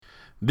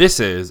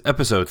This is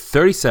episode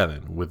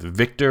 37 with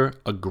Victor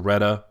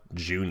Agreda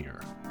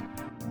Jr.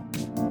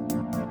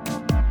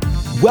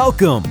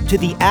 Welcome to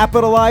the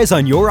Appitalize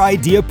on Your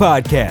Idea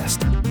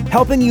podcast,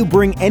 helping you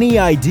bring any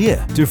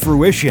idea to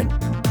fruition.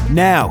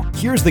 Now,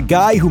 here's the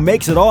guy who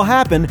makes it all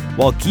happen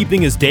while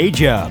keeping his day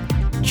job,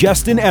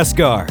 Justin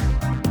Escar.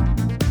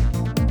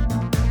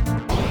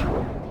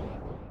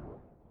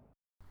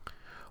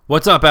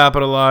 What's up,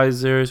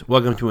 Appitalizers?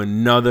 Welcome to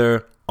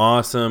another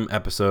awesome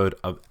episode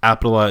of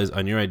Appitalize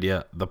on Your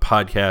Idea, the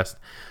podcast.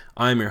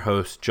 I'm your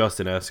host,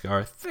 Justin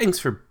Escar. Thanks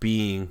for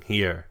being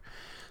here.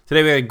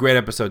 Today we had a great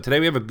episode. Today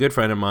we have a good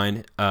friend of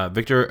mine,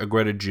 Victor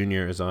Agreda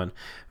Jr. is on.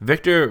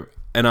 Victor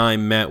and I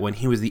met when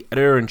he was the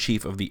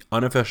editor-in-chief of the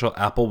unofficial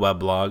Apple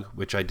weblog,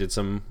 which I did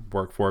some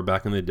work for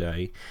back in the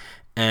day.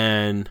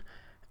 And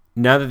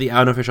now that the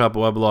unofficial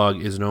Apple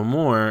weblog is no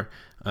more,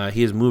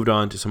 he has moved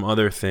on to some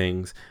other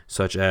things,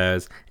 such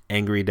as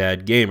Angry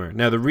Dad Gamer.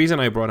 Now, the reason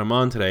I brought him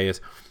on today is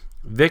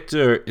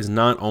Victor is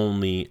not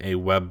only a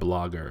web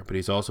blogger, but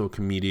he's also a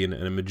comedian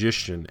and a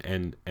magician.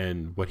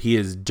 And what he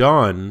has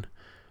done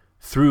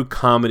through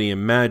comedy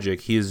and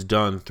magic, he has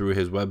done through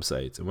his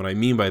websites. And what I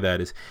mean by that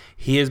is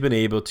he has been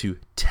able to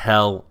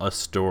tell a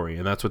story.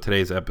 And that's what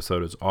today's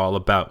episode is all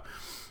about.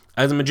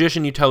 As a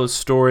magician, you tell a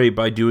story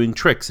by doing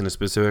tricks in a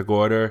specific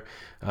order.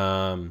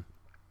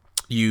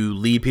 You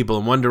lead people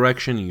in one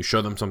direction, and you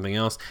show them something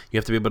else. You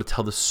have to be able to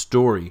tell the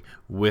story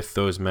with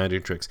those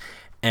magic tricks.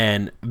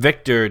 And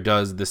Victor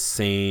does the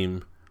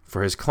same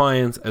for his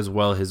clients as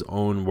well as his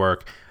own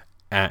work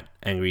at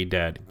Angry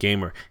Dad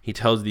Gamer. He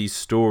tells these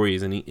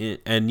stories,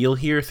 and you'll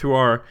hear through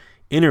our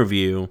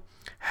interview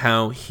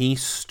how he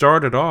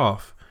started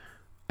off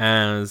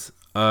as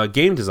a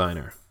game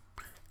designer.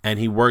 And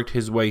he worked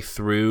his way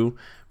through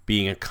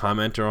being a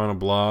commenter on a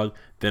blog,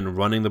 then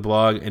running the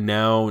blog, and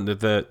now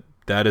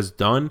that is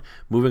done,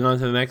 moving on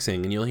to the next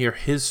thing. And you'll hear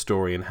his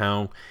story and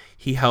how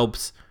he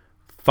helps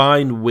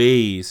find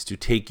ways to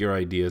take your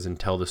ideas and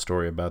tell the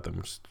story about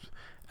them.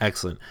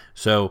 Excellent.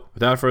 So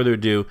without further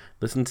ado,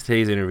 listen to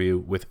today's interview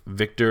with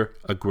Victor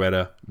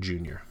Agreda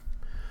Jr.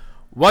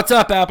 What's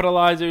up,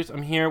 Appitalizers?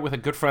 I'm here with a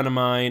good friend of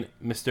mine,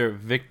 Mr.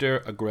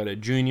 Victor Agreda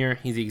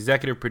Jr. He's the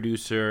executive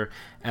producer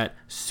at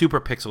Super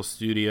Pixel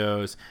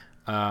Studios.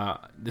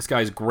 This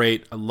guy's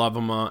great. I love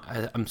him.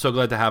 I'm so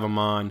glad to have him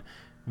on.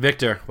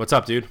 Victor, what's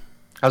up, dude?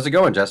 How's it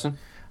going, Justin?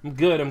 I'm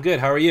good.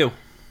 How are you?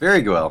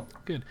 Very well.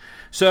 Good.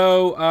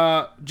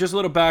 So, just a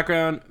little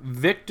background.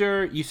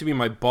 Victor used to be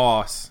my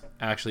boss,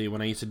 actually,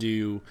 when I used to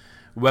do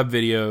web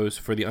videos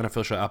for the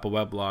unofficial Apple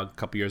weblog a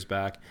couple years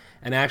back,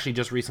 and actually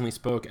just recently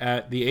spoke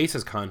at the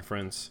ACES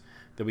conference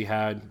that we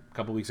had a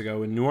couple weeks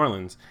ago in New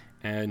Orleans,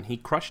 and he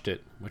crushed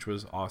it, which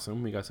was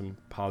awesome. We got some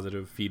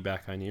positive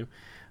feedback on you.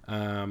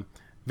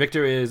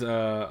 Victor is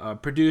a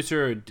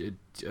producer.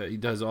 He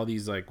does all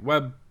these like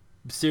web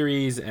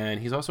series, and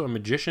he's also a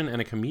magician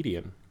and a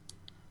comedian,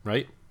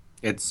 right?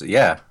 It's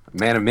a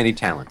man of many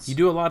talents. You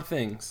do a lot of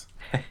things.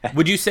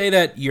 Would you say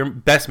that your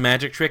best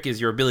magic trick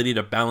is your ability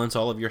to balance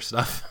all of your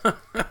stuff?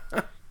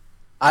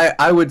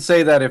 I would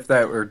say that if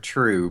that were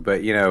true,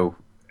 but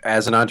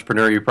as an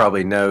entrepreneur, you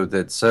probably know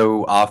that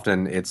so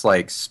often it's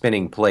like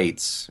spinning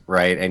plates,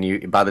 right?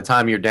 And by the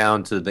time you're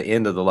down to the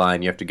end of the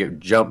line, you have to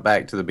jump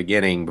back to the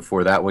beginning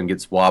before that one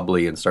gets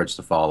wobbly and starts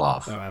to fall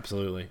off. Oh,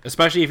 absolutely.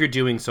 Especially if you're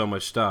doing so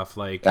much stuff,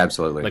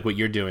 absolutely, like what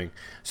you're doing.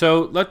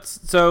 So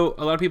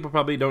a lot of people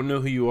probably don't know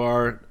who you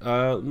are.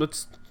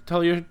 Let's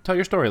tell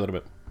your story a little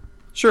bit.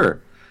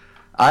 Sure.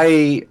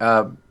 You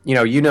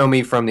know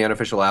me from the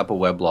unofficial Apple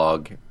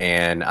weblog,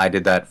 and I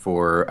did that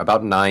for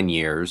about 9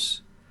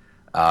 years.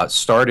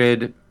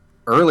 Started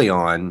early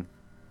on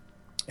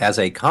as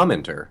a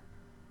commenter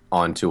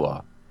on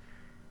Tua.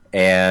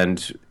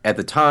 And at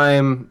the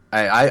time,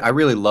 I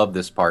really loved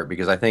this part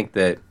because I think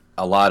that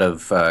a lot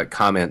of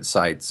comment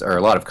sites or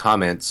a lot of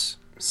comments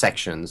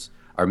sections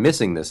are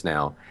missing this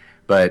now.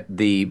 But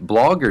the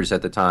bloggers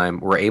at the time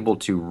were able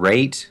to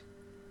rate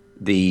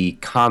the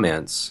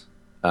comments,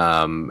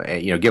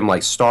 give them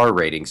like star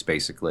ratings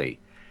basically.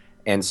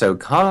 And so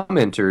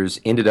commenters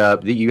ended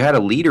up, you had a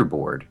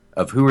leaderboard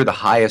of who were the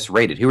highest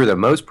rated, who were the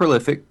most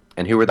prolific,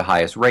 and who were the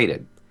highest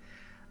rated.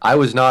 I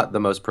was not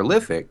the most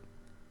prolific,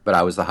 but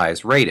I was the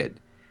highest rated.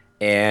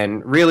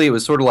 And really, it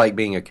was sort of like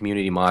being a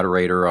community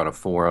moderator on a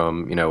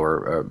forum,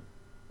 or a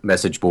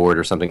message board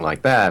or something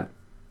like that.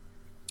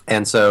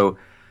 And so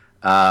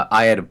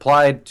I had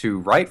applied to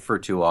write for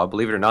Tua.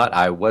 Believe it or not,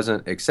 I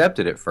wasn't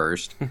accepted at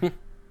first.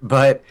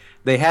 But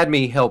they had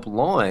me help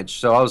launch,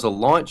 so I was a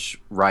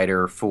launch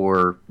writer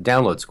for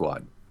Download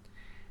Squad.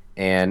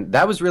 And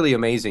that was really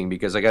amazing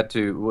because I got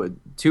to,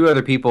 two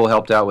other people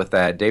helped out with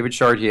that, David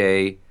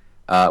Chartier,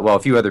 a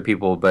few other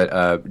people,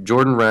 but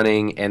Jordan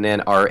Running, and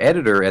then our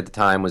editor at the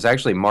time was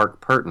actually Mark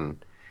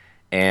Purton.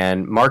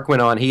 And Mark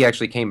went on, he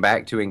actually came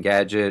back to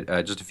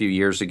Engadget just a few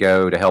years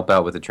ago to help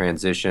out with the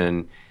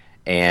transition,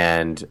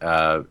 and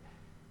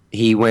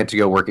he went to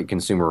go work at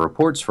Consumer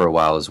Reports for a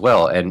while as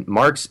well. And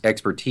Mark's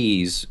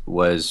expertise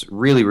was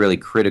really, really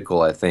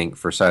critical, I think,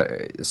 for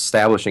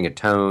establishing a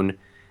tone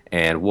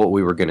and what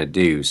we were going to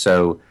do.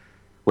 So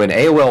when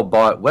AOL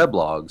bought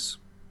Weblogs,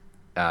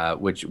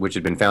 which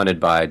had been founded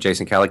by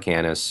Jason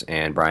Calacanis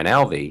and Brian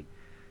Alvey,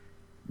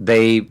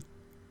 they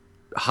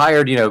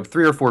hired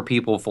 3 or 4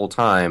 people full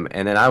time,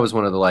 and then I was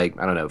one of the, like,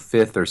 I don't know,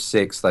 5th or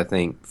 6th, I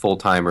think, full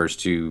timers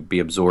to be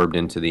absorbed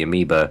into the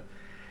Amoeba,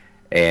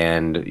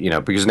 and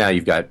because now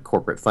you've got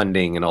corporate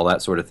funding and all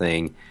that sort of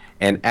thing.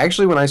 And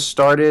actually, when I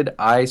started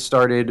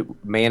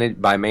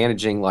by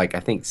managing, like, I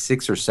think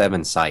 6 or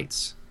 7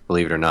 sites,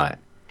 believe it or not.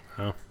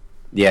 Oh.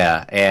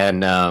 Yeah, and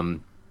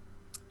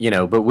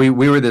but we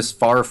were this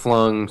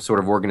far-flung sort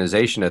of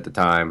organization at the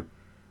time,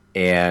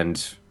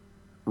 and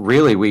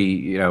really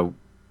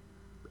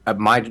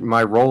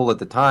my role at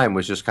the time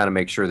was just kind of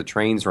make sure the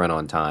trains run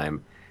on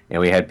time,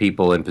 and we had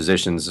people in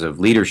positions of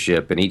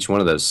leadership in each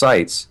one of those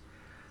sites.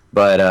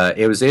 But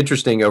it was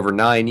interesting, over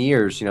 9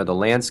 years, the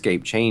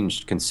landscape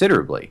changed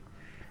considerably.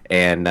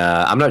 And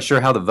I'm not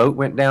sure how the vote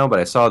went down, but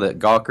I saw that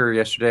Gawker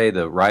yesterday,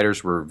 the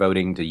writers were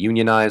voting to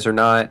unionize or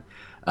not.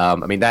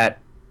 That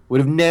would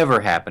have never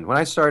happened. When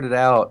I started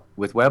out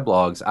with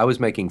Weblogs, I was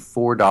making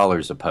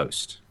 $4 a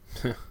post.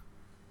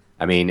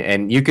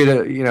 And you could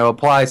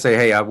apply, say,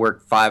 hey, I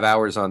worked 5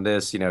 hours on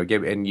this,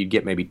 and you'd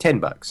get maybe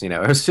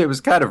 $10. It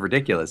was kind of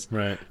ridiculous.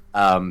 Right.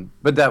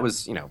 But that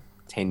was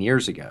 10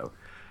 years ago.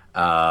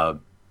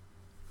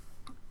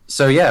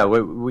 So yeah,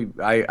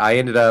 I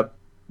ended up,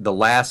 the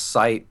last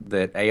site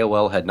that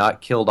AOL had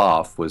not killed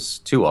off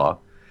was Tuaw.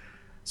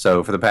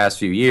 So for the past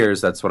few years,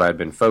 that's what I've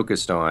been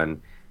focused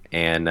on.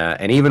 And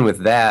even with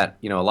that,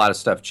 a lot of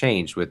stuff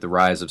changed with the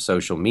rise of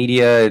social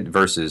media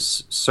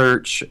versus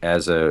search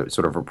as a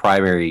sort of a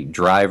primary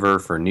driver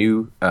for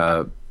new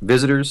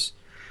visitors.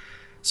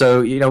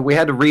 So, we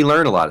had to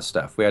relearn a lot of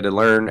stuff. We had to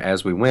learn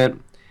as we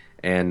went,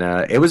 and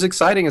it was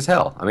exciting as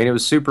hell. It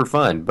was super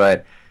fun,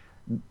 but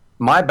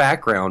my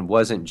background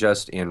wasn't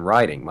just in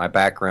writing. My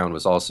background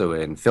was also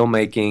in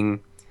filmmaking,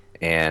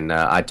 and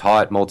I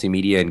taught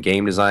multimedia and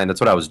game design.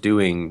 That's what I was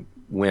doing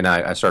when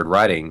I started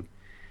writing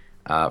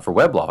for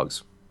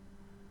Weblogs.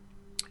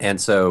 And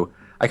so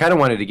I kind of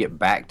wanted to get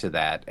back to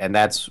that, and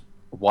that's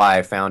why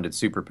I founded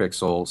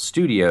Superpixel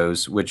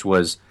Studios, which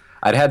was,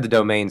 I'd had the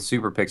domain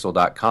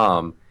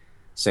superpixel.com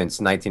since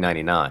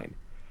 1999.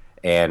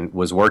 And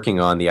was working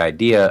on the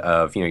idea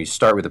of, you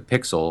start with a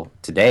pixel.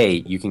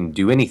 Today, you can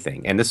do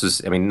anything. And this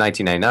was,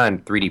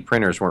 1999, 3D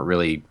printers weren't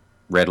really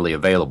readily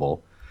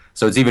available.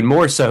 So it's even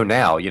more so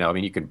now.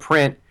 You can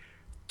print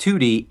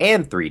 2D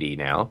and 3D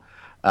now.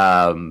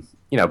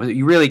 But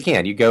you really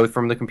can. You go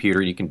from the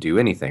computer, you can do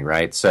anything,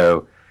 right?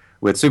 So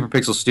with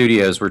Superpixel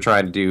Studios, we're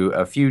trying to do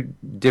a few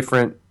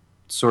different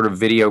sort of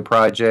video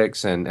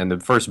projects. And the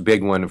first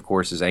big one, of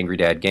course, is Angry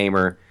Dad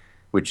Gamer,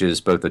 which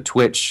is both a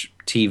Twitch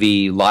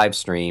TV live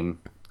stream.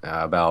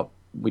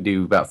 We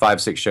do about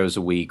 5-6 shows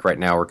a week. Right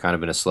now we're kind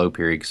of in a slow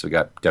period because we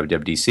got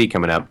WWDC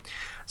coming up,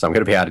 so I'm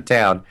going to be out of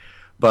town.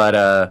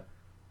 But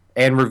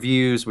and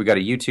reviews. We got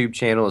a YouTube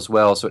channel as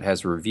well, so it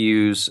has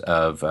reviews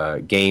of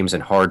games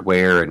and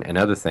hardware and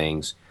other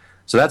things.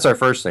 So that's our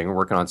first thing. We're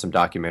working on some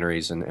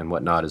documentaries and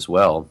whatnot as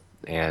well,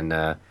 and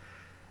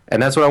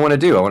that's what I want to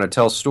do. I want to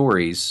tell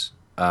stories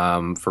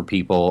for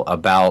people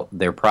about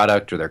their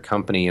product or their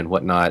company and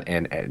whatnot.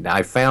 And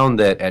I found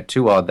that at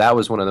Tuaw, that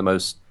was one of the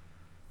most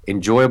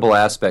enjoyable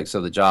aspects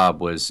of the job,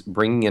 was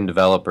bringing in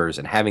developers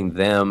and having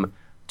them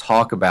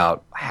talk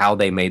about how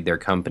they made their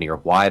company or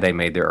why they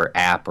made their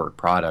app or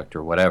product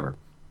or whatever.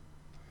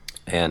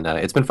 And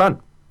it's been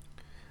fun.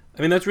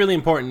 That's really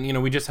important.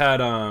 We just had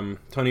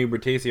Tony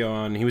Ubertasio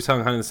on. He was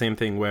telling kind of the same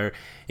thing, where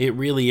it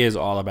really is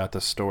all about the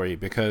story,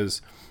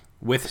 because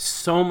with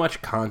so much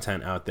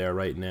content out there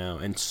right now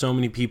and so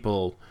many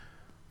people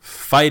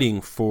fighting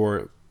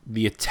for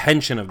the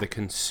attention of the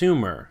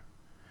consumer,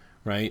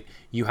 right?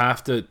 You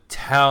have to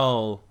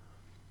tell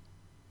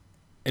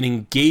an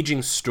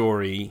engaging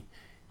story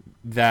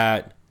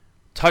that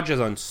touches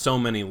on so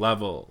many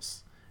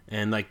levels.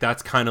 And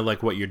that's kind of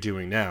like what you're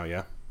doing now,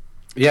 yeah?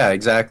 Yeah,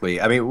 exactly.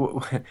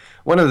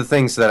 One of the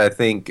things that I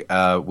think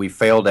we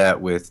failed at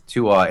with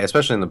Tuaw,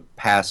 especially in the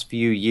past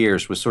few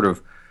years, was sort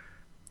of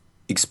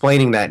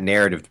explaining that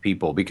narrative to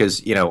people,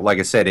 because like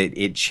I said,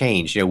 it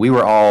changed. We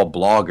were all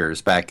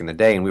bloggers back in the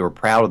day, and we were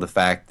proud of the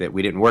fact that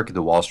we didn't work at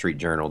the Wall Street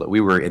Journal, that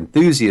we were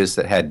enthusiasts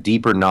that had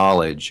deeper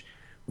knowledge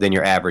than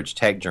your average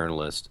tech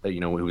journalist,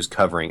 who was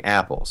covering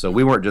Apple. So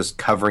we weren't just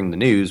covering the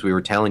news, we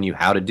were telling you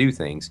how to do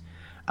things.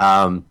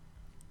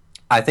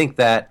 I think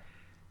that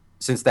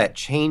since that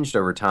changed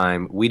over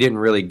time, we didn't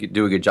really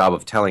do a good job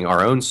of telling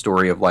our own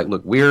story of, like,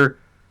 look, we're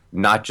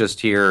not just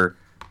here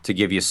to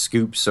give you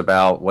scoops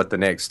about what the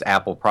next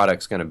Apple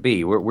product's going to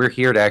be. We're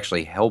here to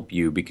actually help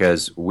you,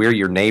 because we're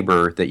your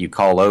neighbor that you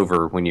call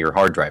over when your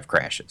hard drive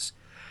crashes.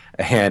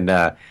 And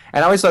I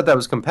always thought that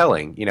was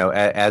compelling,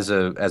 as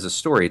a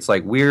story. It's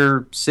like,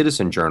 we're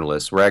citizen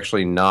journalists. We're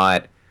actually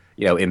not,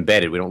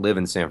 embedded. We don't live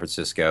in San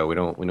Francisco. We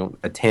don't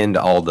attend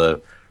all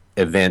the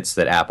events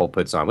that Apple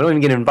puts on. We don't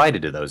even get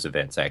invited to those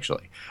events,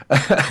 actually.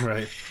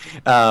 Right.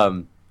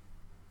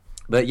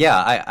 But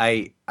yeah,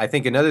 I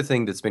think another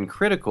thing that's been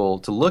critical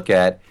to look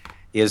at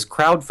is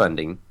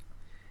crowdfunding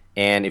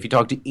And if you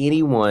talk to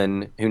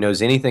anyone who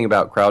knows anything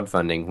about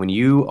crowdfunding, when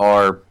you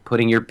are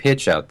putting your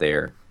pitch out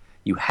there,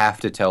 you have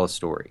to tell a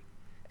story.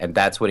 And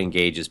that's what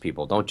engages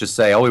people. Don't just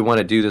say, "Oh, we want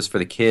to do this for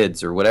the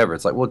kids," or whatever.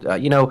 It's like, well,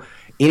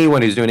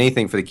 anyone who's doing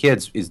anything for the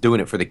kids is doing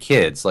it for the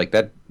kids. Like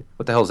that,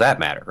 what the hell does that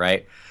matter,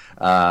 right?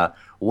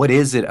 What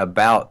is it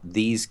about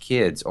these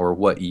kids or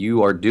what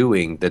you are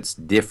doing that's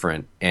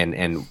different,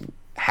 and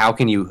how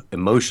can you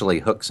emotionally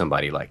hook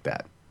somebody like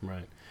that?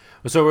 Right.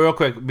 So real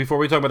quick, before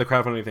we talk about the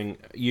crowdfunding thing,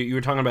 you were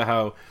talking about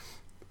how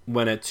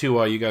when at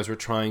 2 you guys were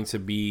trying to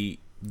be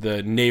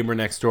the neighbor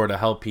next door to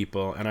help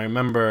people. And I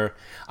don't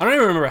even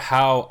remember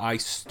how I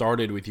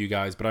started with you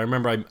guys, but I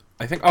remember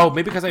I think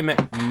maybe because I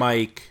met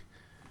Mike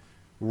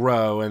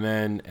Rowe and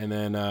then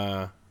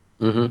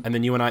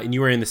you and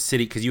you were in the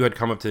city because you had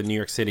come up to New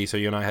York City, so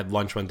you and I had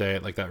lunch one day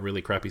at like that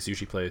really crappy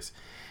sushi place,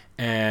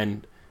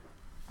 and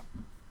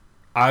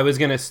I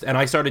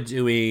started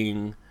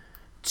doing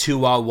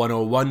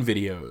 101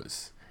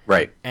 videos,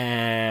 right?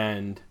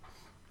 And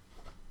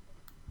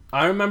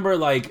I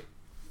remember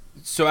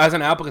so as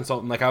an Apple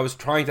consultant, I was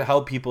trying to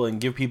help people and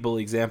give people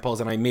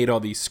examples, and I made all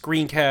these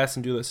screencasts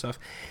and do this stuff.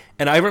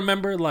 And I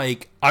remember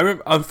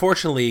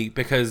unfortunately,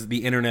 because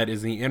the internet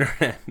is the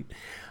internet,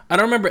 I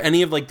don't remember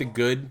any of the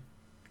good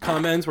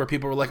comments where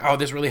people were like, "Oh,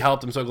 this really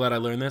helped. I'm so glad I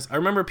learned this." I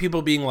remember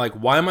people being like,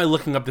 "Why am I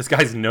looking up this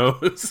guy's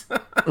nose?"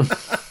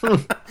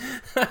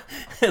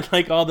 And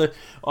all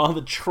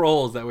the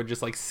trolls that would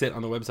just sit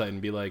on the website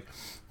and be like,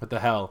 "What the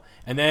hell?"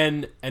 And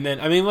then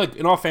I mean, look,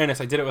 in all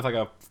fairness, I did it with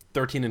a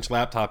 13-inch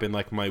laptop in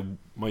my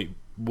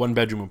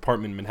 1-bedroom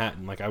apartment in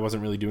Manhattan. I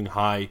wasn't really doing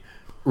high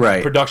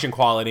production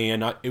quality,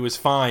 and it was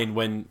fine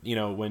when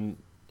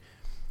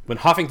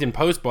Huffington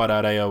Post bought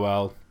out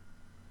AOL,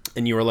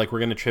 and you were like, "We're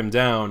going to trim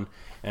down."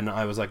 And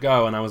I was like,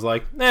 "Oh," and I was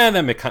like, "Nah,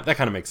 that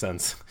kind of makes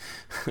sense."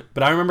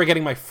 But I remember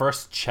getting my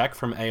first check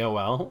from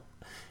AOL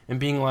and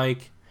being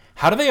like,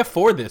 "How do they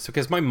afford this?"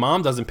 Because my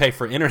mom doesn't pay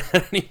for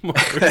internet anymore.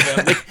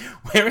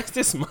 Where is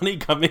this money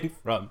coming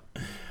from?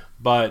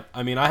 But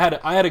I mean, I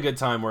had a good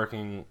time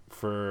working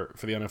for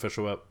the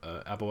unofficial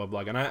Apple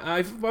weblog, and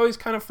I've always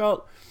kind of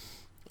felt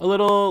a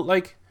little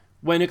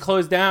when it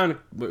closed down,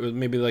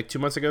 maybe 2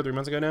 months ago, 3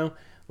 months ago now,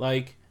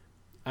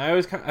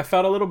 I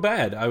felt a little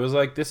bad. I was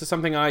like, this is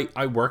something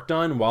I worked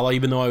on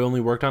even though I only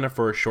worked on it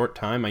for a short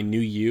time. I knew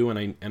you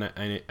and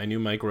I knew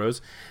Mike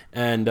Rose,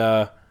 and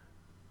I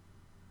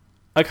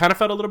kind of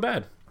felt a little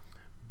bad.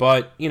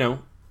 But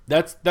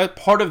that's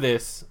part of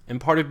this, and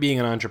part of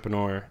being an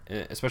entrepreneur,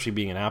 especially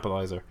being an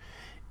Appleizer,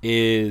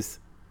 is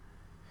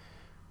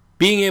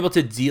being able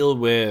to deal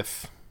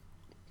with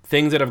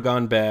things that have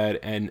gone bad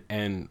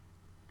and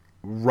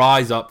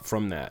rise up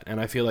from that.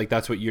 And I feel like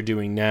that's what you're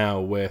doing now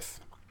with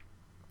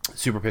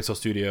Super Pixel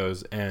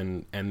Studios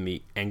and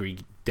the Angry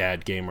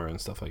Dad Gamer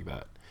and stuff like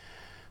that.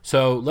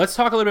 So let's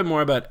talk a little bit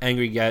more about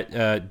Angry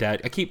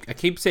Dad. I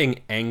keep saying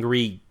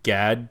Angry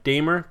Gad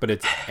Gamer, but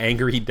it's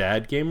Angry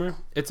Dad Gamer.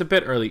 It's a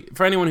bit early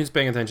for anyone who's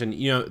paying attention.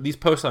 These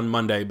posts on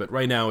Monday, but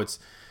right now it's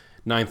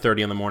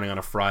 9:30 in the morning on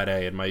a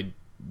Friday, and my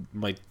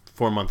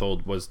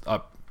 4-month-old was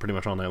up pretty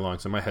much all night long,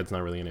 so my head's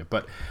not really in it.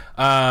 But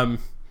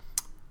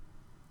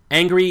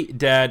Angry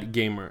Dad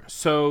Gamer.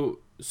 So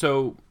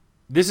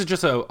this is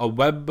just a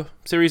web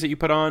series that you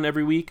put on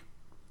every week?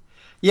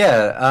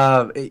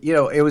 Yeah,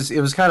 it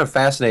was kind of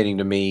fascinating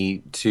to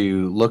me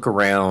to look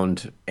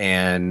around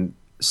and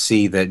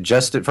see that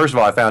first of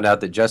all, I found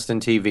out that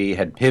Justin TV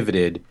had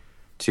pivoted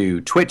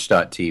to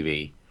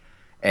Twitch.tv,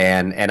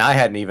 and I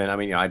hadn't even,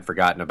 I'd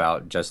forgotten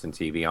about Justin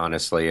TV,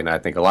 honestly, and I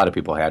think a lot of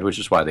people had, which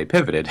is why they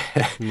pivoted.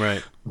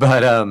 Right.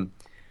 But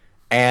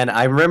and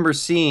I remember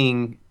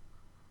seeing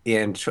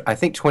in I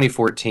think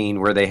 2014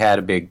 where they had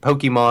a big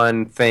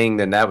Pokemon thing,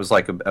 then that was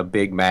a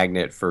big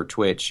magnet for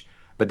Twitch.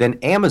 But then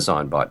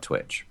Amazon bought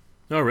Twitch.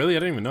 Oh, really? I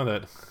didn't even know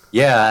that.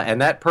 Yeah, and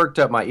that perked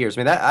up my ears.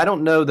 I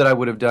don't know that I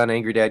would have done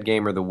Angry Dad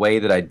Gamer the way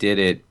that I did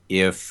it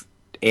if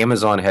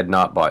Amazon had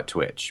not bought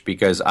Twitch,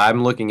 because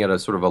I'm looking at a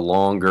sort of a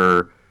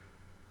longer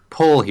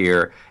pull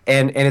here,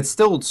 and it's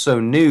still so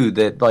new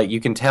that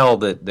you can tell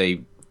that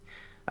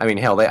I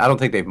don't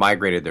think they've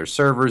migrated their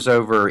servers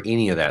over or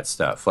any of that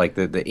stuff.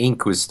 The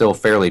ink was still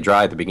fairly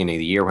dry at the beginning of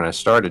the year when I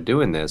started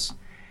doing this,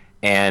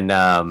 and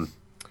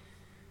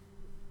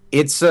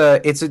it's a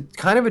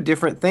kind of a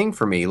different thing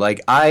for me.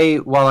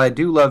 While I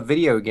do love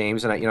video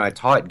games, and I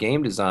taught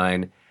game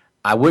design,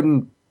 I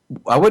wouldn't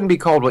be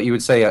called what you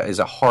would say is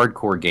a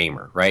hardcore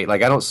gamer, right? I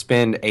don't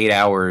spend 8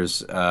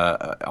 hours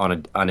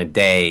on a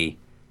day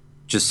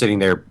just sitting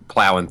there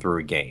plowing through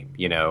a game,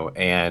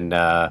 and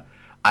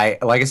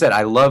like I said,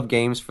 I love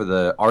games for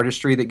the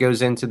artistry that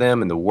goes into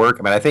them and the work.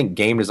 I think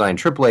game design,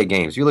 AAA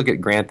games, you look at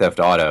Grand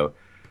Theft Auto,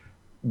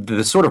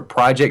 the sort of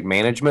project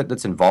management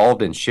that's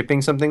involved in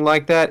shipping something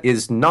like that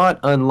is not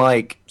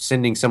unlike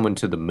sending someone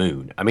to the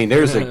moon.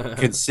 There's a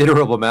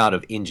considerable amount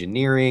of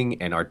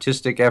engineering and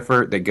artistic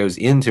effort that goes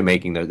into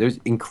making those. There's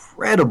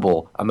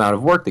incredible amount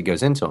of work that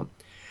goes into them.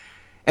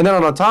 And then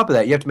on top of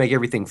that, you have to make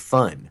everything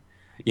fun,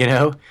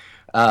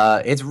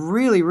 It's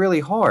really,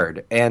 really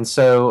hard. And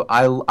so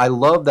I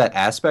love that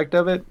aspect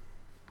of it.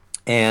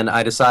 And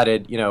I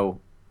decided,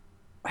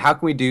 how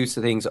can we do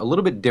some things a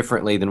little bit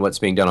differently than what's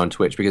being done on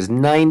Twitch? Because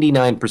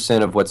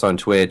 99% of what's on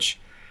Twitch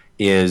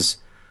is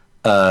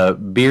a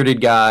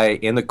bearded guy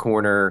in the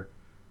corner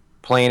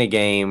playing a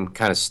game,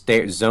 kind of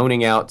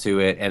zoning out to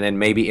it, and then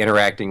maybe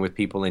interacting with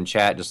people in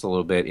chat just a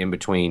little bit in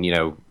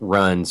between,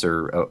 runs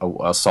or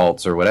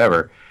assaults or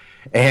whatever.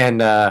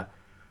 And I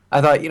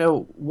thought,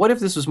 what if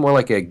this was more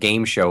like a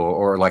game show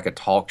or like a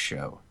talk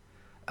show?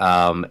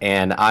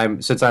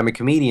 And since I'm a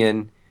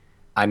comedian,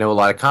 I know a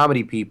lot of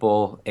comedy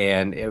people,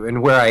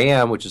 and where I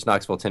am, which is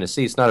Knoxville,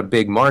 Tennessee, it's not a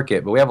big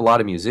market, but we have a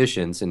lot of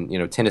musicians,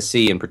 and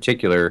Tennessee in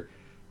particular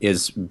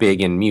is big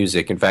in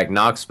music. In fact,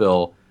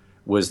 Knoxville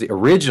was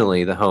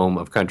originally the home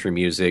of country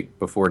music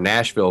before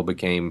Nashville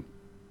became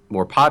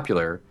more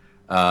popular,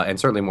 and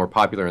certainly more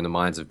popular in the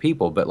minds of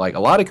people. But like a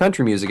lot of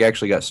country music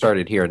actually got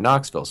started here in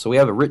Knoxville, so we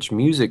have a rich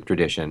music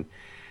tradition.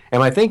 And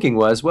my thinking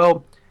was,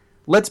 well,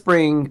 let's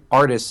bring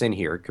artists in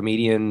here,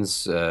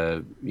 comedians,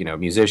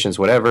 musicians,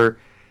 whatever,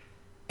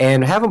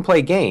 and have them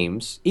play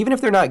games, even if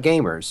they're not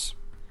gamers.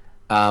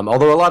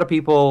 Although a lot of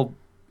people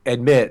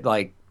admit,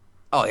 like,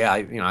 oh yeah,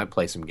 I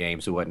play some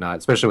games and whatnot,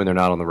 especially when they're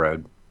not on the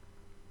road.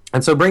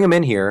 And so bring them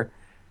in here,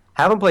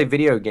 have them play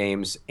video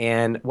games,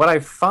 and what I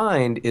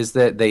find is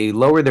that they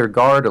lower their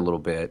guard a little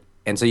bit,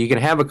 and so you can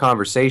have a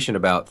conversation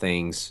about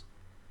things,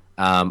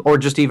 or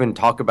just even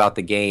talk about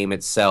the game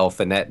itself,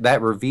 and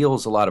that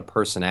reveals a lot of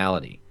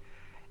personality.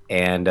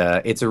 And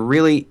it's a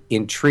really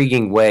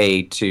intriguing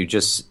way to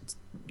just,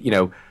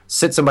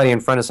 sit somebody in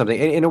front of something.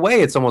 In a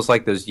way, it's almost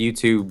like those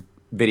YouTube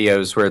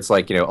videos where it's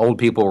like, old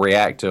people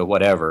react to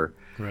whatever.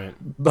 Right.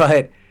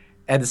 But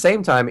at the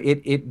same time,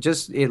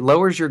 it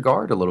lowers your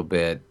guard a little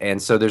bit.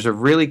 And so there's a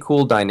really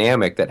cool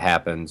dynamic that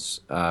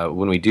happens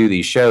when we do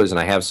these shows, and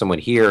I have someone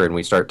here and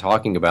we start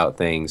talking about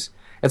things.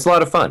 It's a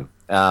lot of fun.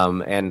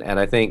 And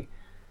I think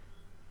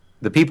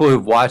the people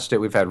who've watched it,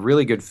 we've had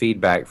really good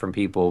feedback from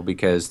people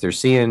because they're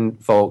seeing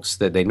folks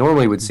that they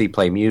normally would see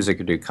play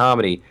music or do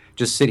comedy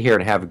just sit here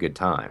and have a good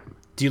time.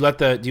 Do you let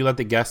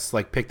the guests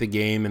like pick the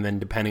game, and then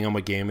depending on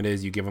what game it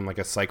is, you give them like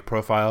a psych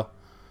profile?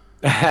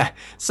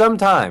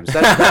 Sometimes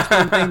that's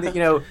one thing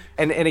that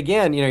and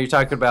again, you're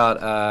talking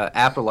about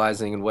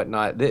appetizing and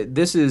whatnot.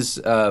 This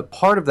is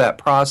part of that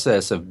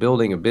process of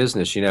building a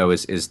business.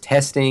 Is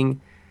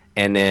testing,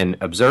 and then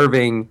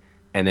observing,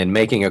 and then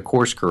making a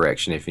course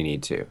correction if you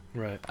need to.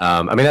 Right.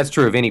 That's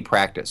true of any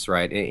practice,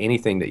 right?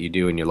 Anything that you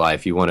do in your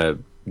life, you want to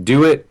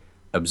do it,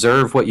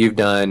 observe what you've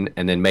done,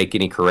 and then make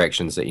any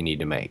corrections that you need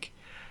to make.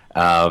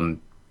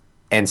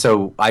 And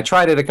so I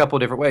tried it a couple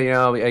of different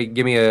ways.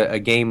 Give me a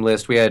game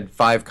list. We had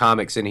 5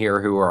 comics in here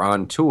who are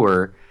on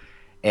tour,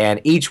 and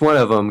each one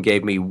of them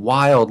gave me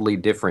wildly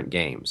different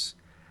games.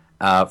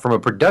 From a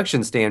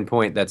production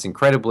standpoint, that's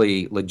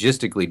incredibly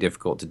logistically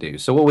difficult to do.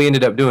 So what we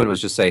ended up doing was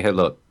just say, hey,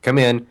 look, come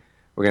in.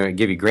 We're going to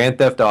give you Grand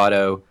Theft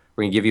Auto.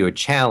 We're going to give you a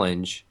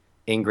challenge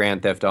in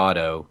Grand Theft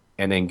Auto,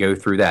 and then go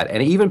through that.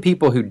 And even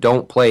people who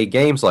don't play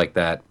games like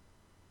that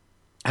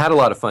had a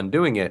lot of fun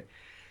doing it.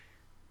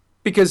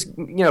 Because,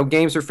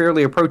 games are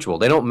fairly approachable.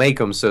 They don't make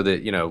them so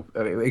that,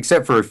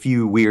 except for a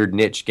few weird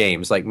niche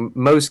games. Like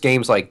most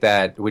games like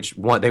that,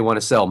 they want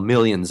to sell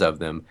millions of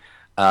them,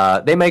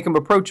 they make them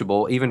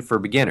approachable even for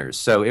beginners.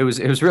 So it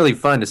was really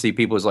fun to see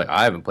people who's like,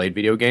 I haven't played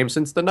video games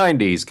since the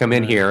 90s, come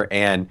in here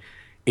and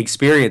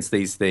experience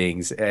these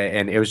things.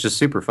 And it was just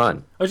super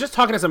fun. I was just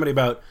talking to somebody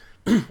about,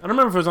 I don't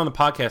remember if it was on the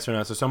podcast or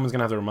not, so someone's going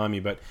to have to remind me,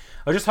 but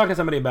I was just talking to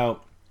somebody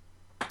about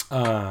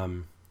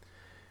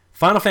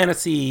Final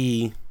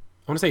Fantasy...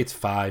 I want to say it's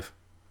 5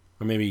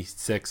 or maybe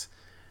 6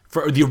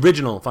 for the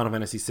original Final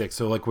Fantasy 6.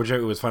 So like whichever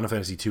it was Final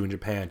Fantasy 2 in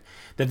Japan,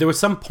 that there was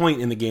some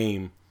point in the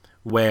game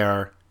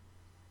where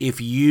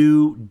if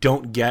you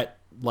don't get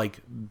like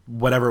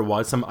whatever it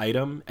was, some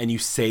item, and you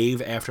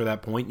save after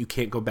that point, you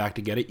can't go back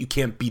to get it. You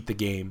can't beat the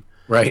game.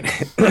 Right.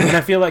 And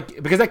I feel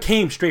like because that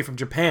came straight from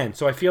Japan,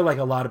 so I feel like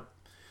a lot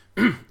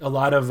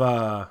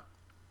of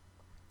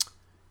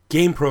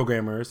game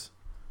programmers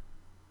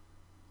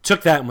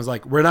took that and was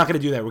like, we're not going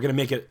to do that. We're going to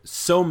make it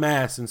so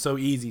mass and so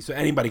easy so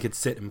anybody could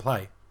sit and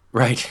play.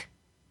 Right.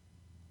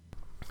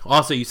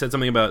 Also, you said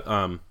something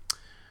about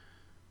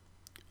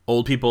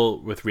old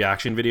people with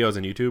reaction videos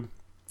on YouTube.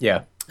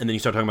 Yeah. And then you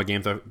start talking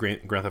about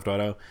Grand Theft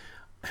Auto.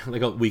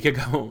 Like a week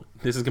ago,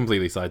 this is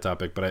completely side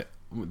topic, but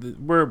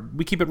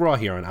we keep it raw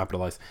here on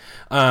Appetalize.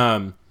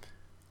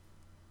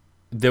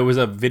 There was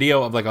a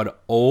video of like an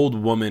old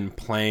woman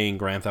playing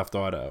Grand Theft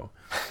Auto.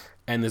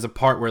 And there's a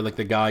part where like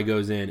the guy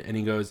goes in and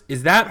he goes,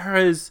 is that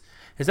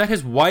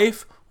his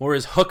wife or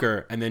his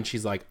hooker? And then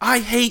she's like, I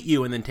hate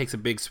you. And then takes a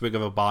big swig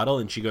of a bottle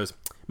and she goes,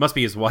 must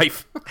be his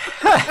wife.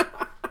 I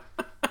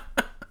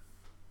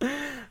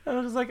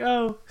was like,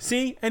 oh,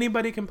 see,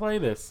 anybody can play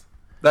this.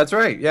 That's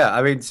right.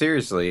 Yeah,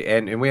 seriously,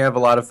 and we have a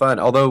lot of fun.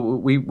 Although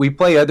we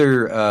play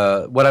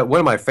other one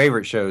of my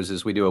favorite shows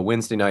is we do a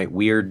Wednesday night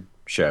weird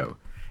show.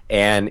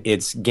 And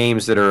it's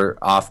games that are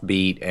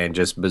offbeat and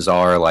just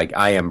bizarre, like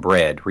I Am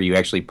Bread, where you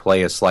actually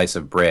play a slice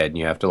of bread and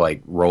you have to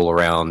like roll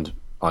around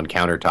on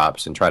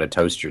countertops and try to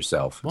toast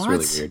yourself. It's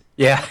really weird.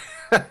 Yeah.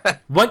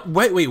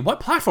 Wait, what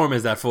platform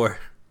is that for?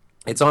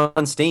 It's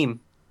on Steam.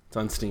 It's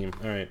on Steam.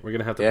 All right, we're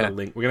gonna have to put a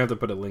link. We're gonna have to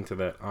put a link to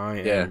that. I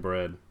am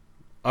bread.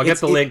 I'll get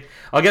the link.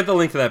 I'll get the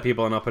link to that,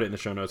 people, and I'll put it in the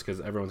show notes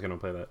because everyone's gonna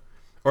play that.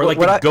 Or like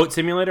the Goat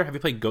Simulator. Have you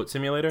played Goat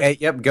Simulator?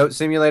 Yep, Goat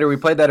Simulator. We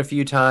played that a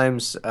few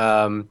times.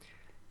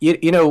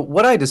 You know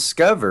what I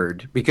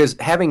discovered, because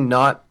having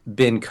not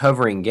been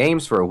covering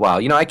games for a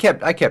while, you know, I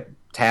kept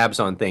tabs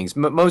on things,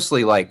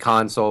 mostly like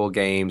console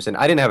games, and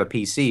I didn't have a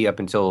PC up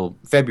until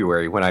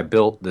February when I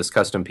built this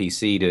custom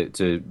PC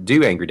to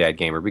do Angry Dad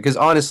Gamer. Because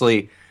honestly,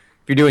 if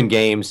you're doing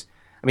games,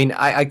 I mean,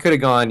 I could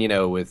have gone, you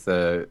know, with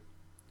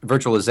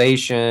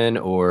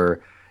virtualization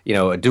or, you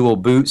know, a dual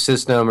boot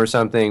system or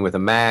something with a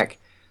Mac,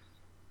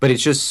 but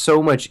it's just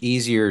so much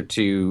easier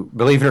to,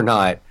 believe it or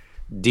not,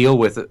 deal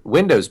with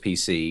Windows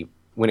PC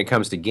when it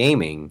comes to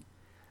gaming.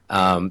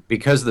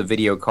 Because of the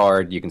video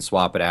card, you can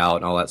swap it out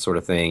and all that sort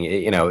of thing.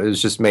 It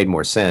was just made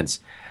more sense.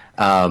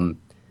 But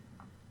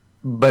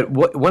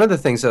one of the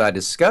things that I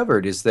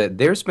discovered is that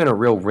there's been a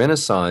real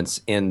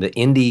renaissance in the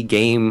indie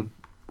game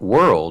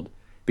world,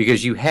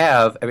 because you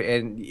have,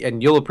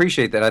 and you'll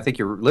appreciate that. I think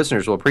your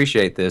listeners will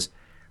appreciate this.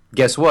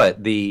 Guess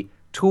what? The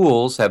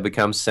tools have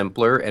become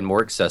simpler and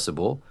more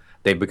accessible.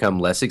 They've become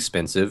less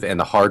expensive, and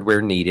the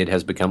hardware needed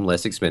has become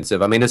less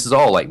expensive. I mean, this is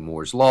all like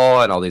Moore's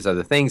Law, and all these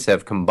other things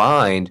have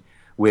combined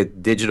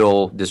with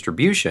digital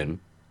distribution,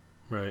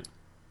 right?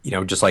 You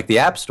know, just like the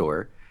App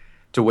Store,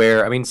 to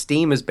where, I mean,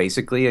 Steam is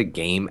basically a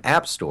game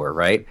app store,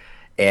 right?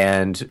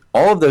 And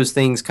all of those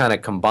things kind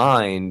of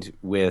combined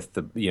with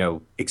the, you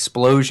know,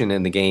 explosion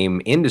in the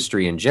game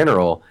industry in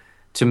general,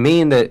 to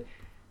mean that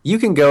you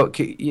can go,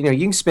 you know,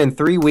 you can spend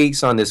 3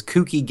 weeks on this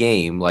kooky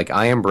game like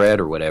I Am Bread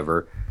or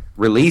whatever,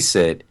 release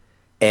it,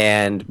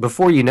 and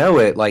before you know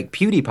it, like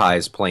PewDiePie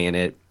is playing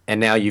it, and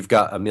now you've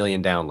got 1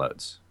 million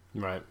downloads.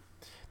 Right.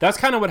 That's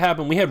kind of what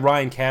happened. We had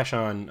Ryan Cash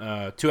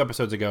on 2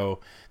 episodes ago.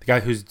 The guy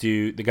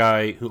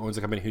who owns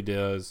the company who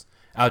does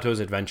Alto's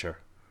Adventure.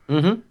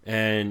 Mm-hmm.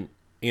 And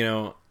you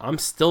know, I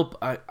was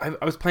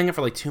playing it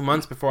for like 2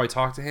 months before I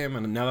talked to him,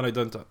 and now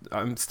that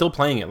I'm still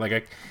playing it.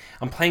 Like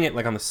I'm playing it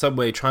like on the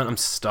subway, I'm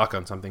stuck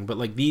on something. But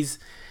like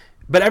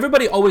but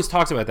everybody always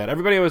talks about that.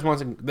 Everybody always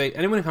wants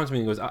anyone who comes to me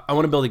and goes, I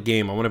want to build a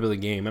game. I want to build a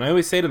game. And I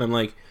always say to them,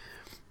 like,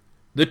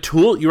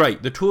 you're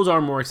right. The tools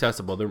are more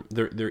accessible.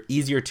 They're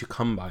easier to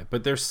come by,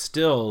 but there's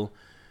still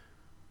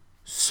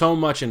so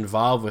much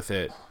involved with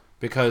it,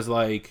 because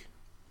like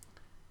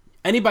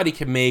anybody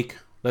can make,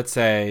 let's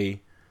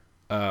say,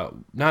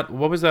 not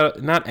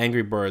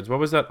Angry Birds. What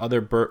was that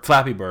other bird?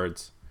 Flappy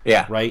Birds.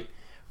 Yeah. Right.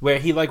 Where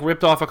he like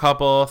ripped off a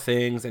couple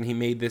things and he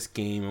made this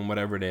game and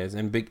whatever it is,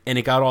 and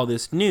it got all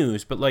this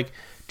news. But like,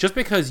 just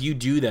because you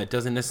do that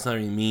doesn't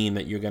necessarily mean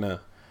that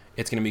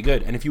it's gonna be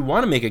good. And if you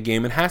want to make a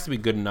game, it has to be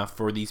good enough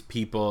for these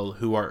people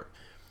who are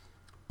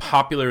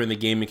popular in the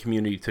gaming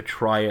community to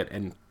try it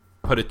and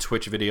put a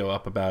Twitch video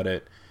up about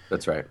it.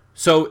 That's right.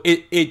 So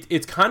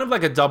it's kind of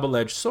like a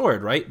double-edged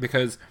sword, right?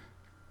 Because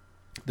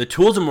the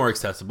tools are more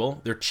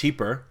accessible, they're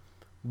cheaper,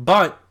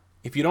 but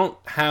if you don't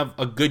have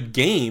a good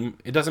game,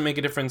 it doesn't make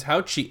a difference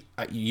how cheap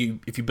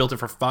if you built it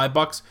for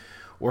 $5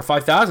 or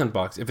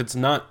 $5,000. If it's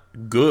not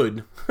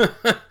good,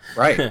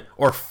 right,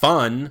 or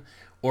fun,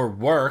 or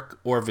work,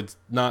 or if it's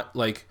not,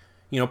 like,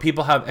 you know,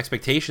 people have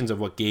expectations of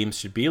what games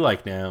should be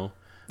like now.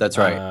 That's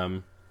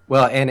right.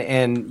 Well,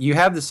 and you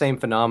have the same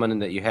phenomenon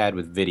that you had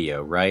with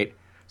video, right?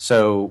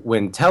 So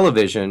when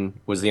television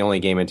was the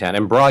only game in town,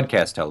 and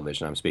broadcast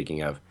television I'm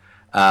speaking of,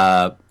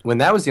 when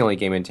that was the only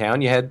game in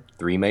town, you had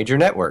 3 major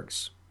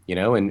networks, you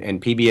know,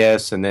 and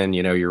PBS, and then,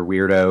 you know, your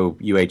weirdo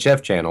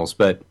UHF channels,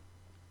 but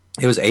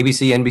it was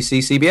ABC, NBC,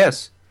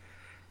 CBS.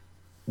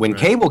 When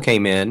cable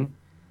came in,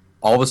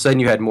 all of a sudden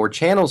you had more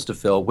channels to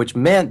fill, which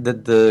meant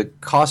that the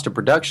cost of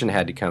production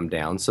had to come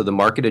down, so the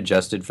market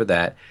adjusted for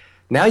that.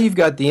 Now you've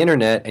got the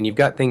internet, and you've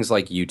got things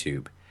like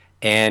YouTube,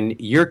 and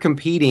you're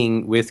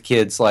competing with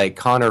kids like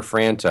Connor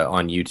Franta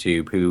on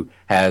YouTube, who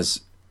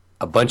has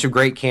a bunch of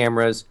great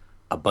cameras,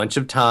 a bunch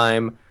of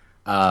time,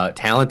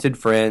 talented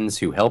friends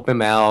who help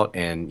him out,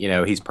 and, you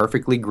know, he's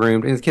perfectly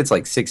groomed. And the kid's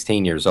like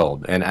 16 years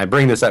old, and I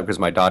bring this up because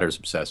my daughter's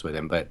obsessed with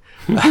him, but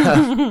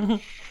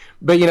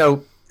but, you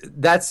know,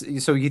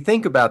 so you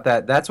think about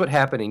that, that's what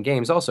happened in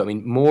games also. I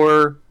mean,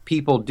 more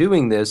people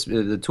doing this,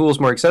 the tool's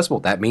more accessible.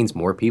 That means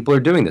more people are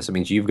doing this. It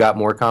means you've got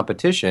more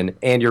competition,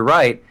 and you're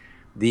right,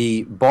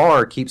 the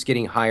bar keeps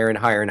getting higher and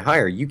higher and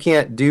higher. You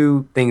can't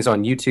do things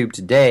on YouTube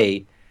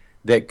today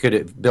that could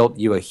have built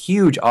you a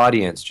huge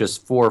audience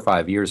just 4 or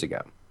 5 years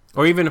ago.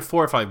 Or even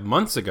 4 or 5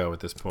 months ago at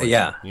this point.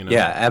 Yeah, you know?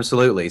 Yeah,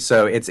 absolutely.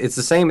 So it's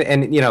the same,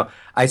 and, you know,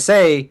 I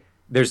say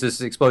there's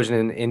this explosion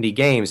in indie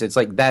games. It's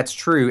like, that's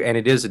true, and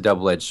it is a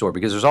double-edged sword,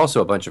 because there's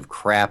also a bunch of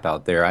crap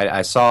out there.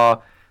 I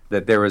saw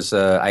that there was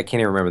I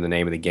can't even remember the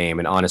name of the game,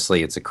 and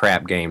honestly, it's a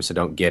crap game, so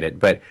don't get it.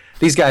 But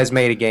these guys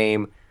made a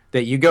game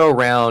that you go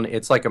around,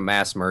 it's like a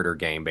mass murder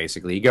game,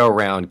 basically. You go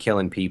around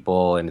killing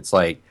people, and it's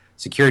like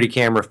security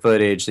camera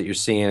footage that you're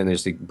seeing, and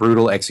there's the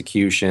brutal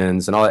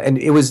executions and all that. And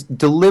it was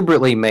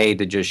deliberately made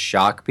to just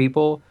shock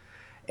people.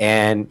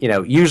 And, you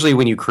know, usually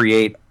when you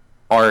create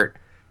art,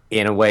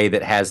 in a way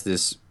that has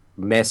this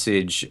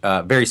message,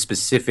 very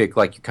specific,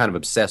 like you're kind of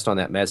obsessed on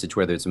that message,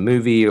 whether it's a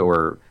movie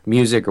or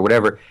music or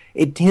whatever,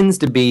 it tends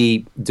to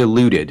be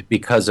diluted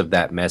because of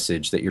that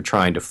message that you're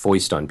trying to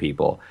foist on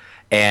people.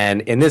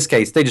 And in this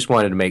case, they just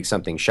wanted to make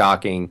something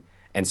shocking,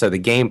 and so the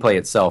gameplay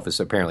itself is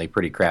apparently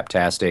pretty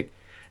craptastic,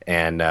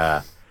 and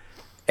but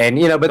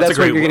that's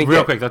what you're going to get.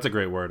 Real quick, that's a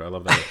great word. I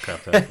love that,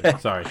 craptastic.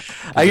 Sorry,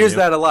 I use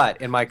that a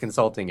lot in my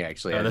consulting,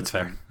 actually. Oh, that's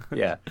fair.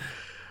 Yeah.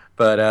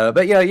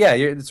 But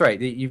yeah, that's right.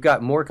 You've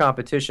got more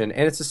competition,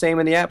 and it's the same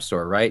in the App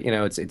Store, right?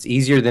 It's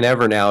easier than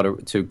ever now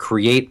to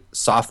create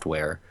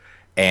software,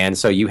 and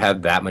so you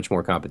have that much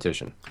more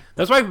competition.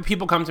 That's why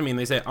people come to me and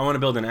they say, "I want to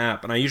build an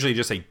app," and I usually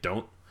just say,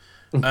 "Don't."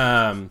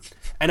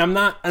 And I'm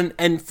not,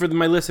 and for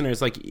my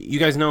listeners, like, you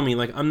guys know me,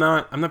 like, I'm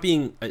not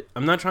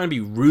trying to be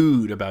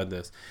rude about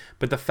this,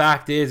 but the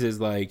fact is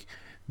like,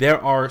 there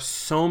are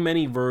so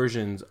many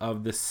versions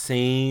of the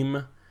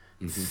same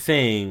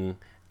thing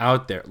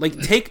out there. Like,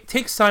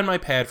 take Sign My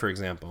Pad, for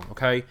example,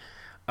 okay?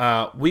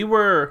 We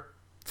were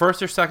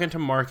first or second to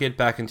market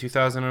back in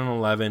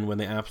 2011 when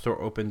the App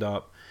Store opened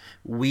up.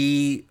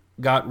 We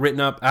got written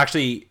up,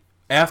 actually,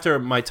 after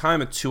my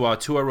time at Tua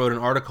wrote an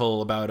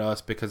article about us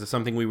because of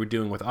something we were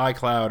doing with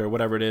iCloud or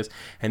whatever it is,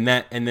 oh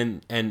no,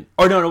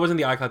 it wasn't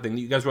the iCloud thing.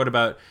 You guys wrote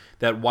about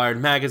that Wired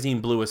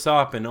magazine blew us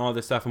up and all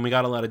this stuff, and we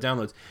got a lot of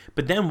downloads.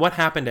 But then what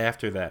happened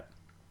after that?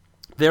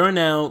 There are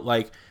now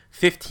like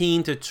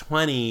 15 to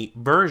 20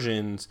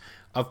 versions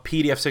of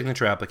PDF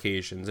signature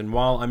applications, and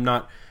while I'm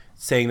not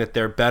saying that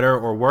they're better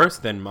or worse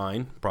than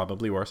mine,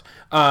 probably worse,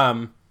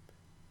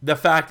 the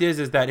fact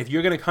is that if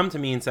you're going to come to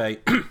me and say,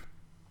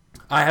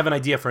 I have an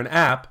idea for an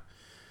app,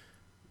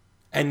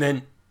 and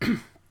then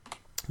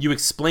you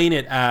explain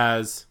it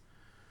as,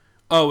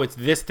 oh, it's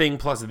this thing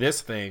plus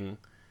this thing,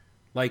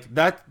 like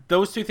that,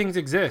 those two things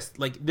exist.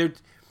 Like, they're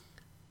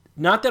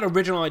not that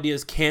original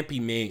ideas can't be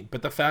made,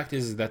 but the fact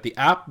is that the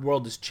app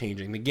world is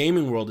changing, the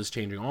gaming world is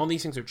changing, all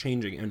these things are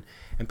changing,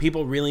 and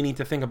people really need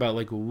to think about,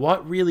 like,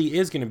 what really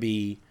is going to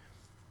be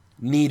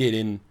needed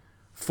in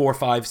 4,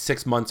 5,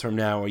 6 months from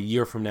now, a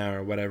year from now,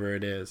 or whatever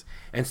it is,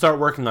 and start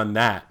working on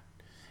that.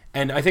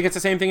 And I think it's the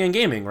same thing in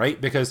gaming,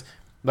 right? Because,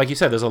 like you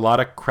said, there's a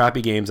lot of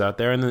crappy games out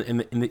there, and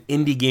the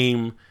indie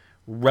game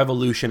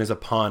revolution is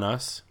upon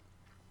us,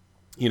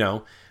 and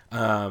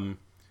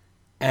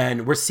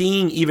we're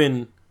seeing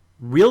even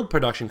real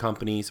production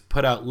companies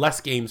put out less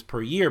games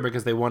per year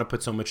because they want to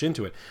put so much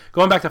into it.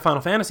 Going back to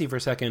Final Fantasy for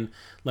a second,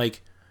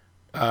 like,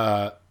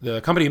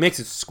 the company who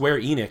makes it, Square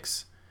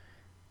Enix,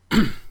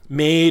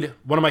 made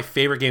one of my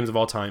favorite games of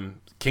all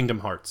time, Kingdom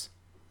Hearts.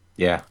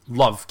 Yeah.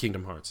 Love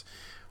Kingdom Hearts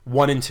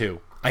 1 and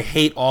 2. I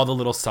hate all the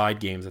little side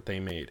games that they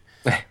made.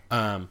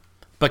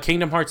 But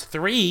Kingdom Hearts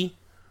 3,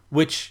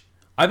 which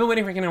I've been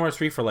waiting for Kingdom Hearts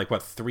 3 for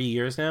 3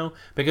 years now,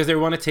 because they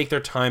want to take their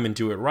time and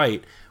do it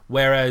right.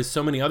 Whereas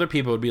so many other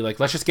people would be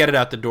like, let's just get it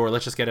out the door.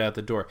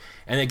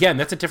 And again,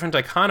 that's a different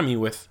dichotomy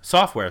with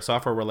software.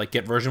 Software where,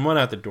 get version 1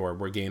 out the door,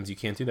 where games, you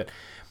can't do that.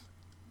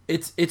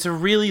 It's a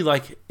really,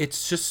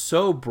 it's just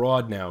so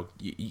broad now.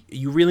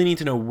 You really need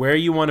to know where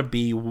you want to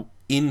be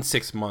in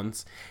 6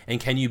 months, and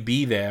can you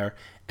be there,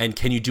 and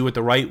can you do it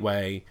the right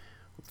way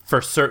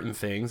for certain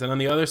things. And on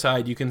the other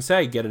side, you can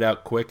say, get it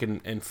out quick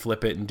and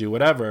flip it and do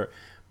whatever.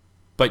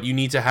 But you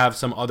need to have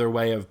some other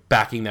way of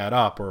backing that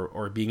up,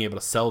 or being able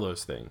to sell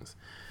those things.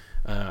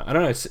 I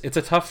don't know. It's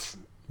a tough.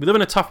 We live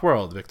in a tough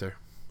world, Victor.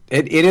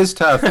 It is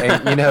tough,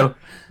 and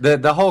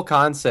the whole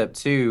concept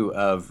too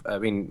of,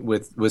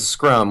 with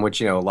Scrum,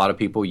 which a lot of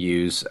people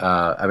use.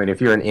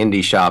 If you're an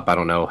indie shop, I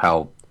don't know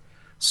how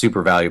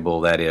super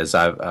valuable that is.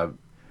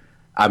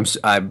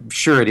 I'm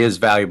sure it is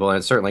valuable, and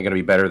it's certainly going to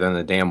be better than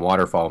the damn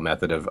waterfall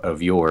method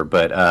of yore.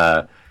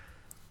 But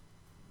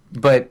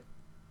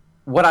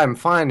what I'm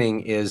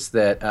finding is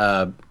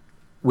that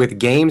with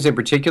games in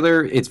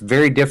particular, it's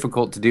very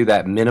difficult to do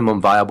that minimum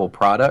viable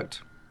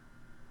product,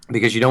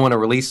 because you don't want to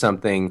release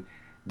something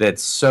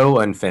that's so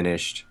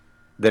unfinished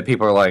that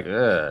people are like,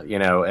 ugh,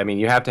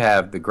 you have to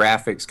have the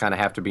graphics kind of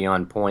have to be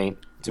on point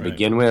to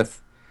begin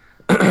with.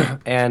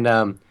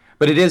 And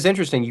but it is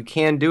interesting. You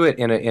can do it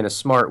in a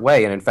smart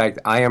way. And in fact,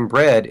 I Am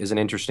Bread is an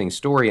interesting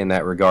story in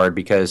that regard,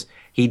 because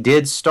he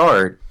did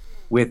start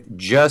with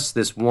just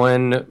this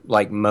one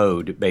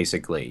mode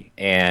basically,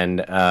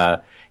 and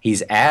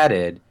he's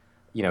added,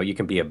 you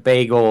can be a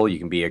bagel, you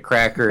can be a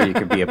cracker, you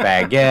can be a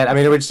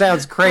baguette. Which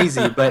sounds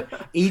crazy, but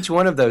each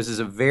one of those is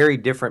a very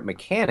different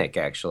mechanic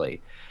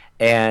actually,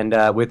 and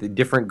with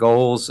different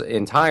goals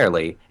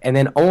entirely. And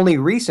then only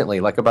recently,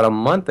 about a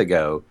month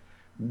ago,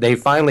 they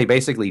finally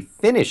basically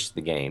finished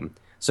the game.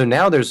 So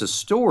now there's a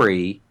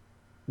story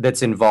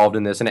that's involved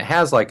in this, and it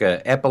has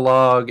a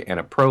epilogue and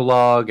a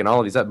prologue and all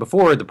of these.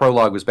 Before, the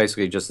prologue was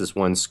basically just this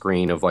one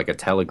screen of a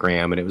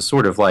telegram, and it was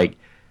sort of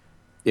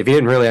if you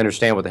didn't really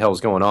understand what the hell was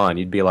going on,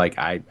 you'd be like,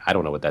 I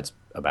don't know what that's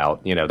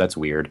about. That's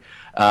weird.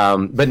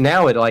 But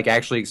now it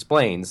actually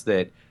explains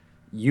that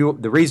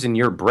the reason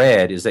you're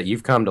bread is that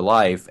you've come to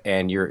life,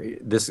 and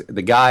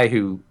the guy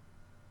who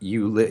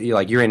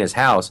you're in his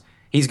house,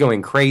 he's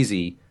going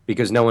crazy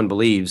because no one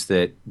believes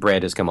that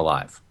bread has come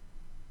alive.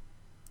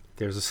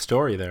 There's a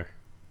story there.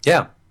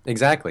 Yeah,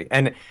 exactly.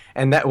 And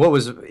that what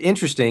was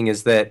interesting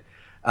is that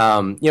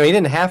he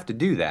didn't have to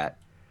do that,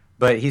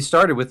 but he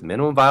started with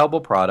minimum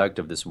viable product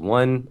of this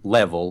one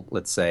level,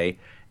 let's say,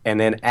 and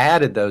then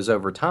added those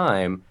over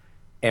time.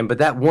 But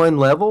that one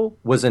level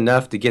was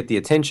enough to get the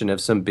attention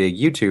of some big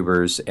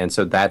YouTubers, and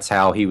so that's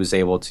how he was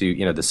able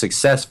to, the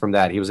success from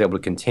that, he was able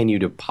to continue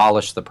to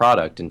polish the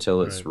product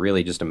until it's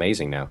really just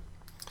amazing now.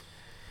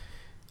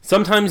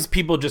 Sometimes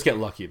people just get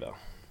lucky, though.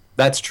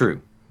 That's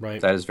true. Right.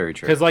 That is very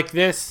true. Because like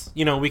this,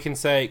 we can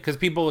say, because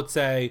people would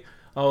say,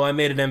 oh, I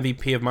made an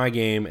MVP of my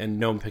game and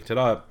no one picked it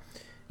up.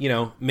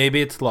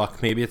 Maybe it's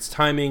luck, maybe it's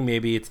timing,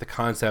 maybe it's the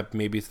concept,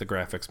 maybe it's the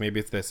graphics, maybe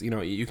it's this.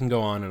 You can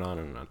go on and on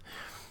and on.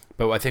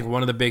 But I think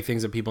one of the big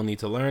things that people need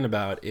to learn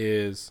about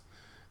is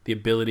the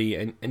ability,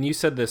 and you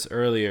said this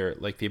earlier,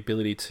 like the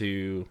ability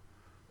to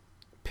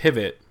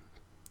pivot,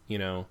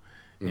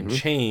 and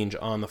change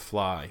on the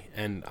fly.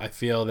 And I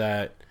feel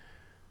that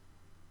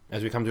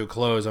as we come to a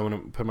close, I want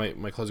to put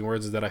my closing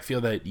words is that I feel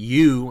that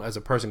you as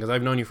a person, because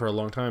I've known you for a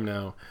long time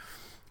now,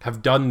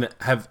 have done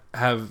have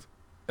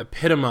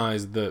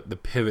epitomized the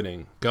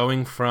pivoting,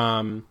 going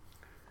from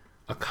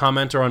a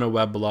commenter on a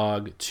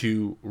weblog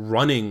to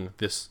running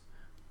this.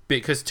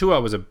 Because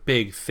 2UP was a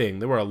big thing.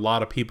 There were a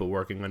lot of people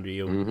working under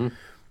you.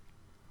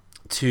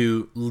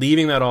 To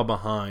leaving that all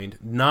behind,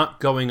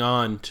 not going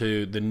on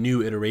to the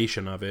new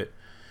iteration of it,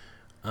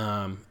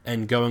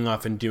 and going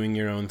off and doing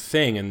your own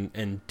thing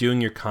and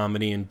doing your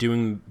comedy and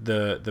doing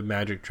the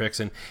magic tricks.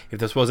 And if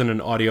this wasn't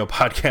an audio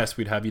podcast,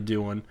 we'd have you do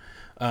one.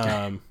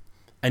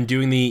 And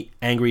doing the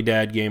Angry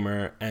Dad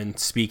Gamer and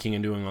speaking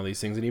and doing all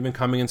these things. And even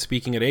coming and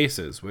speaking at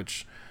ACES,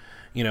 which,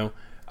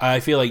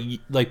 I feel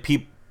like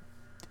people...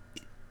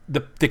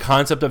 The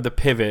concept of the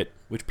pivot,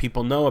 which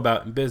people know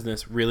about in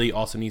business, really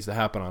also needs to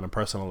happen on a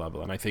personal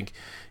level, and I think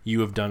you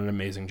have done an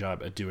amazing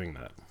job at doing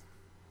that.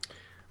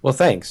 Well,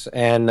 thanks,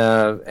 and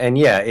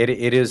yeah,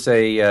 it is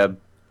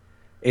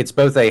it's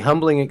both a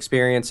humbling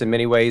experience in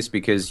many ways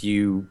because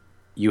you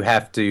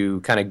have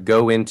to kind of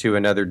go into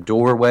another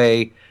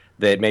doorway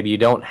that maybe you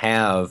don't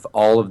have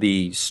all of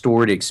the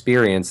stored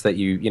experience that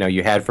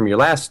you had from your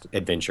last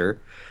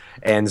adventure,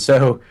 and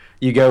so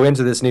you go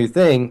into this new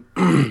thing.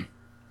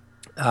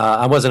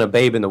 I wasn't a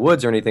babe in the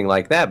woods or anything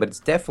like that, but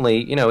it's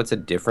definitely, it's a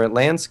different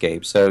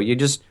landscape. So you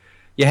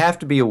have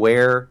to be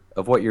aware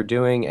of what you're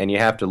doing, and you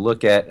have to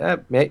look at,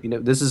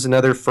 this is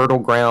another fertile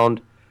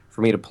ground for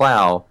me to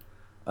plow.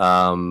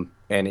 And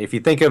if you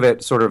think of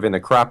it sort of in the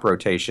crop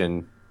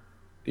rotation,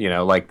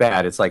 like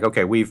that, it's like,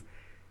 okay, we've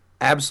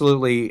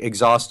absolutely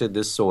exhausted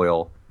this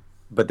soil,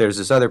 but there's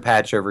this other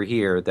patch over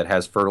here that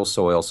has fertile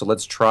soil. So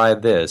let's try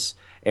this.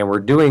 And we're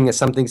doing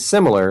something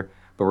similar,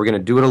 but we're going to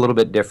do it a little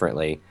bit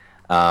differently.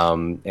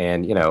 And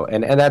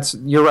that's,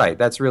 you're right.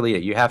 That's really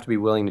it. You have to be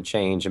willing to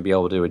change and be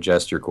able to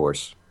adjust your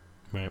course.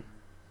 Right.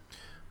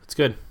 That's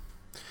good.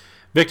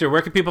 Victor,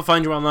 where can people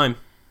find you online?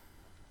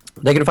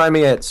 They can find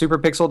me at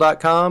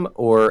superpixel.com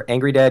or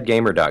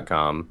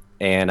angrydadgamer.com,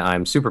 and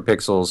I'm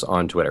superpixels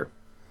on Twitter.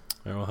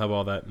 I will have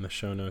all that in the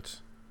show notes.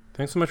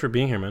 Thanks so much for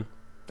being here, man.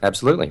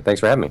 Absolutely. Thanks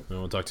for having me. And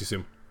we'll talk to you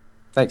soon.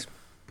 Thanks.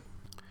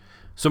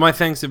 So my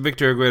thanks to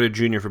Victor Aguirre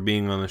Jr. for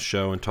being on the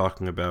show and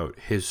talking about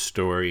his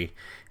story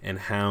and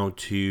how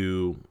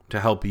to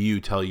help you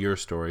tell your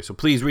story. So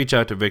please reach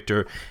out to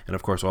Victor, and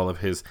of course all of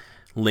his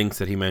links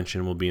that he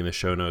mentioned will be in the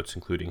show notes,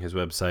 including his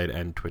website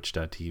and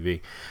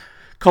twitch.tv.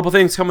 Couple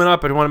things coming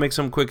up. I want to make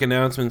some quick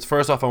announcements.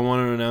 First off, I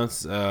want to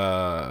announce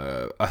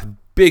a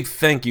big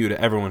thank you to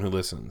everyone who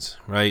listens,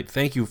 right?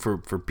 Thank you for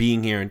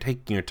being here and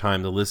taking your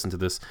time to listen to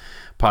this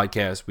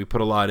podcast. We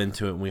put a lot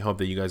into it, and we hope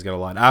that you guys get a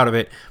lot out of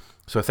it.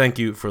 So thank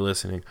you for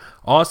listening.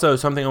 Also,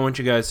 something I want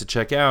you guys to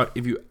check out,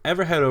 if you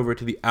ever head over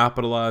to the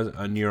Capitalize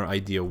on Your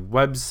Idea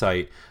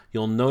website,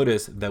 you'll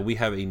notice that we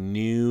have a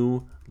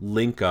new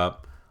link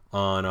up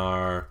on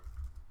our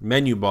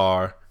menu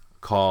bar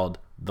called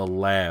The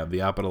Lab, the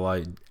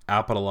Capitalize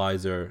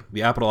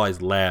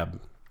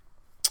Lab.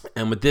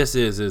 And what this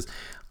is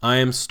I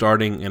am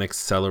starting an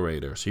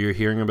accelerator. So you're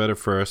hearing about it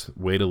first.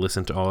 Way to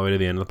listen to all the way to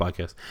the end of the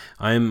podcast.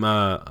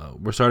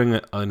 We're starting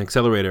an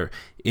accelerator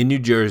in New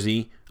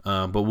Jersey.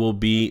 But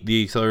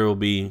the accelerator will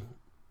be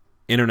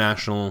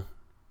international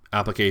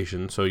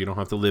application, so you don't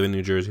have to live in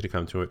New Jersey to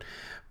come to it.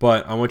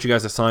 But I want you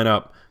guys to sign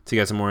up to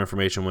get some more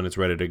information when it's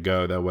ready to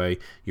go. That way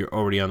you're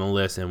already on the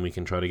list, and we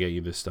can try to get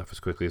you this stuff as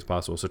quickly as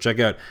possible. So check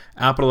out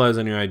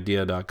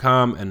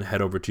capitalizeonyouridea.com and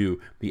head over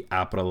to the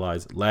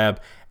Capitalize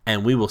Lab,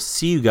 and we will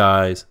see you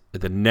guys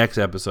at the next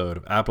episode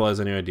of Capitalize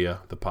on Your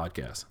Idea, the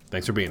podcast.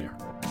 Thanks for being here.